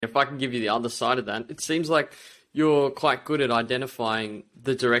If I can give you the other side of that, it seems like you're quite good at identifying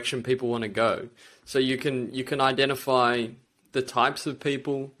the direction people want to go. So you can identify the types of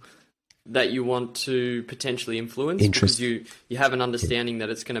people that you want to potentially influence because you have an understanding that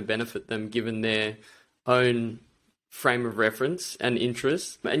it's going to benefit them given their own frame of reference and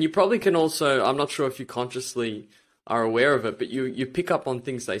interest. And you probably can also, I'm not sure if you consciously are aware of it, but you pick up on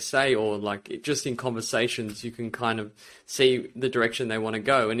things they say, or like just in conversations, you can kind of see the direction they want to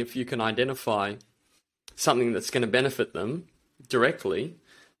go. And if you can identify something that's going to benefit them directly,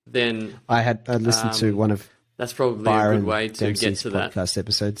 then I listened to one of that's probably Byron a good way to Dempsey's get to that podcast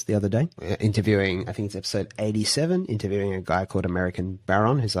episodes the other day, interviewing, I think it's episode 87, interviewing a guy called American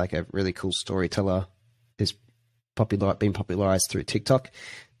Baron, who's like a really cool storyteller, who's been popularized through TikTok.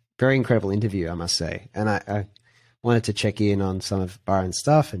 Very incredible interview, I must say. And I wanted to check in on some of Byron's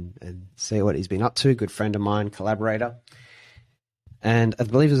stuff and see what he's been up to. Good friend of mine, collaborator. And I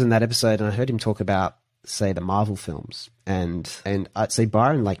believe it was in that episode, and I heard him talk about, say, the Marvel films. And I'd say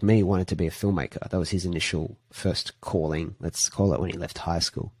Byron, like me, wanted to be a filmmaker. That was his initial first calling, let's call it, when he left high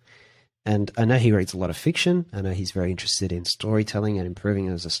school. And I know he reads a lot of fiction. I know he's very interested in storytelling and improving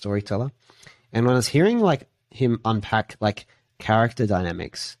as a storyteller. And when I was hearing like him unpack like character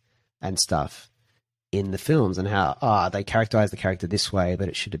dynamics and stuff in the films and how they characterize the character this way, but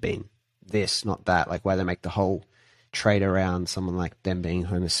it should have been this, not that, like why they make the whole trade around someone like them being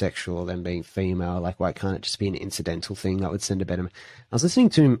homosexual, them being female, like why can't it just be an incidental thing that would send a better... I was listening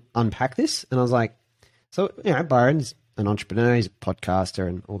to him unpack this and I was like, so, you know, Byron's an entrepreneur, he's a podcaster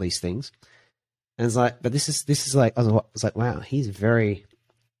and all these things. And it's like, but this is like, I was like, wow, he has a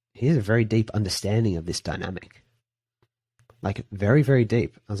very deep understanding of this dynamic. Like very, very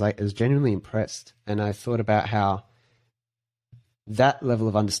deep. I was genuinely impressed. And I thought about how that level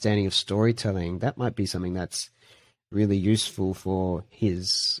of understanding of storytelling, that might be something that's really useful for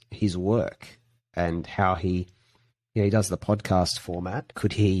his work and how he does the podcast format.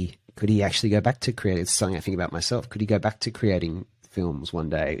 Could he actually go back to creating? It's something I think about myself. Could he go back to creating films one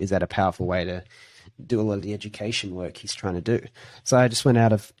day? Is that a powerful way to do a lot of the education work he's trying to do? So I just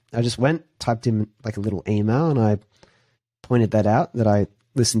typed him like a little email and I pointed that out, that I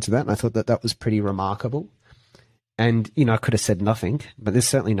listened to that and I thought that was pretty remarkable. And, you know, I could have said nothing, but there's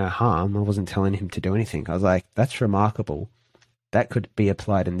certainly no harm. I wasn't telling him to do anything. I was like, that's remarkable. That could be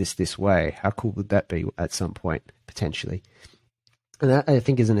applied in this way. How cool would that be at some point, potentially? And that, I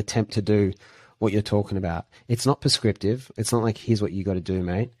think, is an attempt to do what you're talking about. It's not prescriptive. It's not like, here's what you got to do,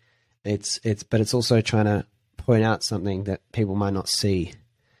 mate. But it's also trying to point out something that people might not see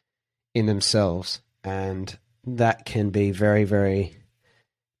in themselves. And that can be very, very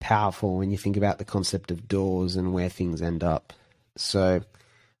powerful when you think about the concept of doors and where things end up. So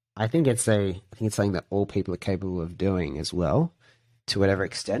I think it's something that all people are capable of doing as well, to whatever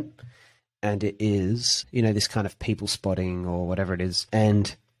extent. And it is, you know, this kind of people spotting or whatever it is.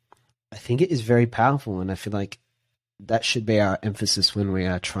 And I think it is very powerful. And I feel like that should be our emphasis when we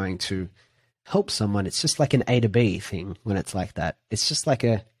are trying to help someone. It's just like an A to B thing when it's like that. It's just like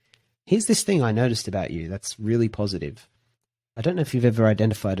here's this thing I noticed about you that's really positive. I don't know if you've ever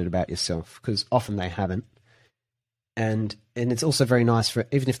identified it about yourself, because often they haven't. And it's also very nice for,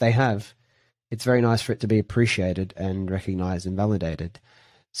 even if they have, it's very nice for it to be appreciated and recognized and validated.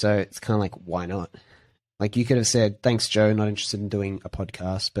 So it's kind of like, why not? Like you could have said, thanks, Joe, not interested in doing a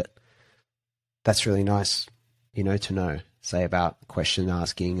podcast, but that's really nice, you know, to know, say, about question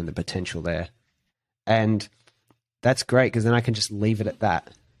asking and the potential there. And that's great, because then I can just leave it at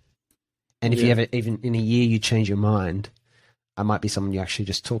that. And if you ever, even in a year, you change your mind, I might be someone you actually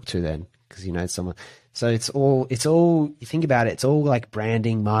just talk to then, because you know someone. So it's all, you think about it, it's all like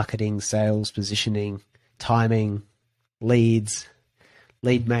branding, marketing, sales, positioning, timing, leads,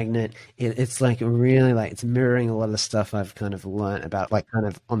 lead magnet. It's like really like, it's mirroring a lot of the stuff I've kind of learned about, like kind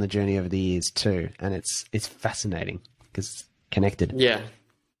of on the journey over the years too. And it's fascinating because it's connected. Yeah.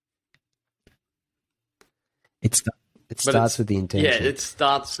 It starts with the intention. Yeah, it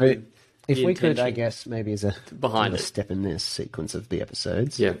starts with if we intention. could, I guess, maybe as a step in this sequence of the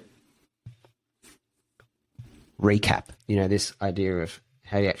episodes. Yeah. Recap, you know, this idea of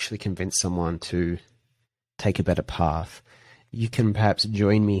how you actually convince someone to take a better path. You can perhaps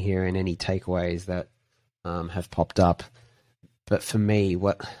join me here in any takeaways that have popped up. But for me,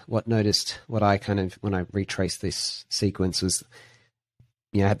 what I kind of, when I retraced this sequence was,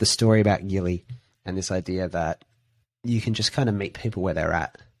 you know, I had the story about Gilly and this idea that you can just kind of meet people where they're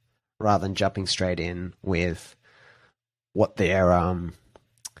at, rather than jumping straight in with what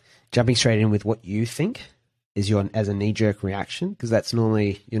you think is as a knee-jerk reaction, because that's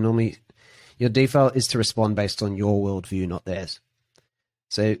normally your default is to respond based on your worldview, not theirs.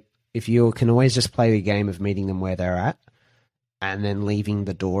 So if you can always just play the game of meeting them where they're at and then leaving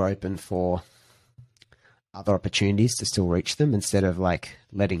the door open for other opportunities to still reach them instead of like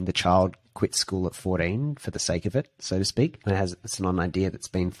letting the child quit school at 14 for the sake of it, so to speak, and it's not an idea that's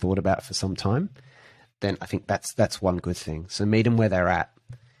been thought about for some time, then I think that's one good thing. So meet them where they're at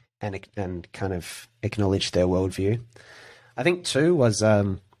and kind of acknowledge their worldview. I think two was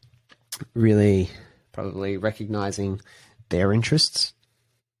really probably recognizing their interests,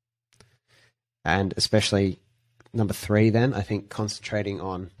 and especially number three, then I think concentrating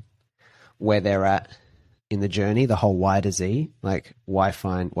on where they're at in the journey, the whole Y to Z. Like, why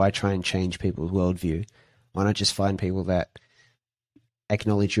try and change people's worldview? Why not just find people that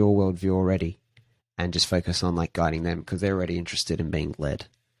acknowledge your worldview already and just focus on like guiding them, because they're already interested in being led,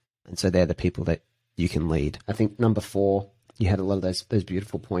 and so they're the people that you can lead. I think number four, you had a lot of those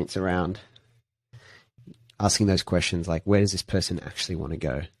beautiful points around asking those questions, like, where does this person actually want to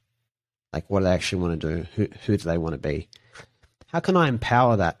go? Like, what do they actually want to do? Who do they want to be? How can I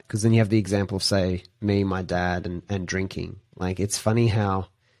empower that? Because then you have the example of, say, me, my dad, and drinking. Like, it's funny how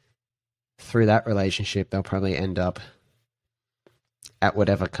through that relationship, they'll probably end up at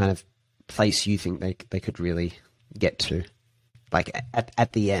whatever kind of place you think they could really get to, like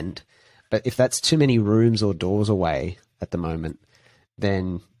at the end. But if that's too many rooms or doors away at the moment,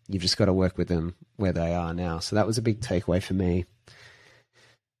 then you've just got to work with them where they are now. So that was a big takeaway for me.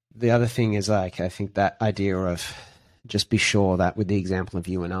 The other thing is, like, I think that idea of just be sure that with the example of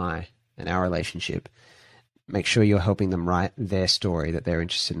you and I and our relationship, make sure you're helping them write their story that they're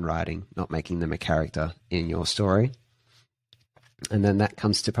interested in writing, not making them a character in your story. And then that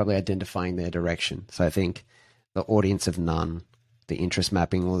comes to probably identifying their direction. So I think the audience of none, the interest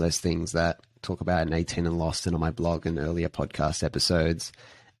mapping, all those things that talk about in 18 and Lost and on my blog and earlier podcast episodes,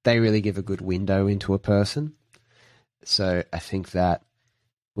 they really give a good window into a person. So I think that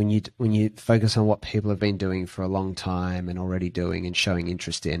when you focus on what people have been doing for a long time and already doing and showing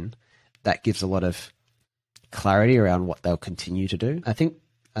interest in, that gives a lot of clarity around what they'll continue to do. I think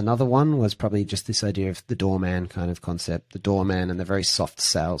another one was probably just this idea of the doorman kind of concept, the doorman and the very soft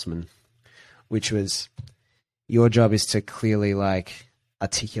salesman, which was your job is to clearly like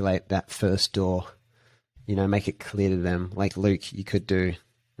articulate that first door, you know, make it clear to them. Like Luke, you could do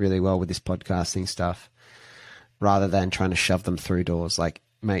really well with this podcasting stuff rather than trying to shove them through doors. Like,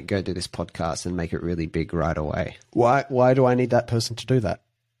 mate, go do this podcast and make it really big right away. Why do I need that person to do that?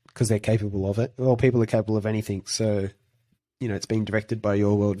 Because they're capable of it. Well, people are capable of anything. So, you know, it's being directed by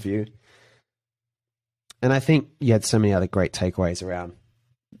your worldview. And I think you had so many other great takeaways around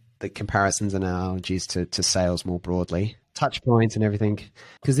the comparisons and analogies to sales more broadly, touch points and everything,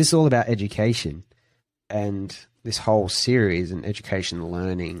 because this is all about education and this whole series and education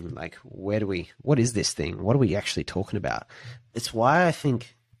learning. Like, what is this thing? What are we actually talking about? It's why I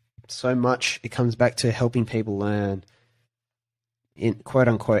think so much it comes back to helping people learn in quote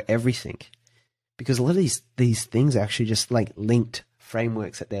unquote everything, because a lot of these things are actually just like linked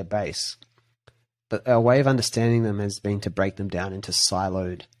frameworks at their base. But our way of understanding them has been to break them down into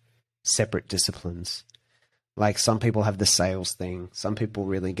siloed, separate disciplines. Like, some people have the sales thing. Some people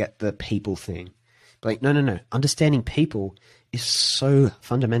really get the people thing. But like, no. Understanding people is so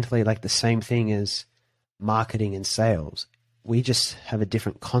fundamentally like the same thing as marketing and sales. We just have a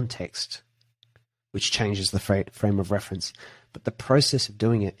different context, which changes the frame of reference. But the process of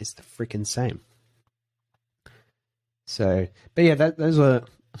doing it is the freaking same. So, but yeah, those were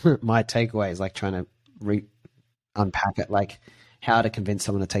my takeaways, like trying to unpack it, like how to convince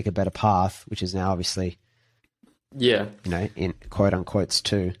someone to take a better path, which is now obviously, yeah, you know, in quote unquotes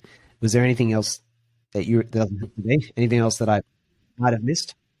too. Was there anything else anything else that I might have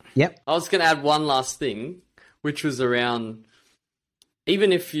missed? Yep. I was going to add one last thing, which was around,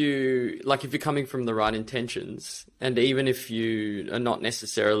 even if you're coming from the right intentions, and even if you're not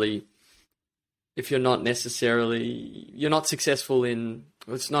successful in,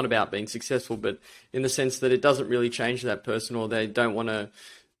 it's not about being successful, but in the sense that it doesn't really change that person, or they don't want to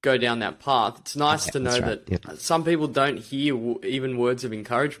go down that path. It's nice to know that some people don't hear even words of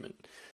encouragement.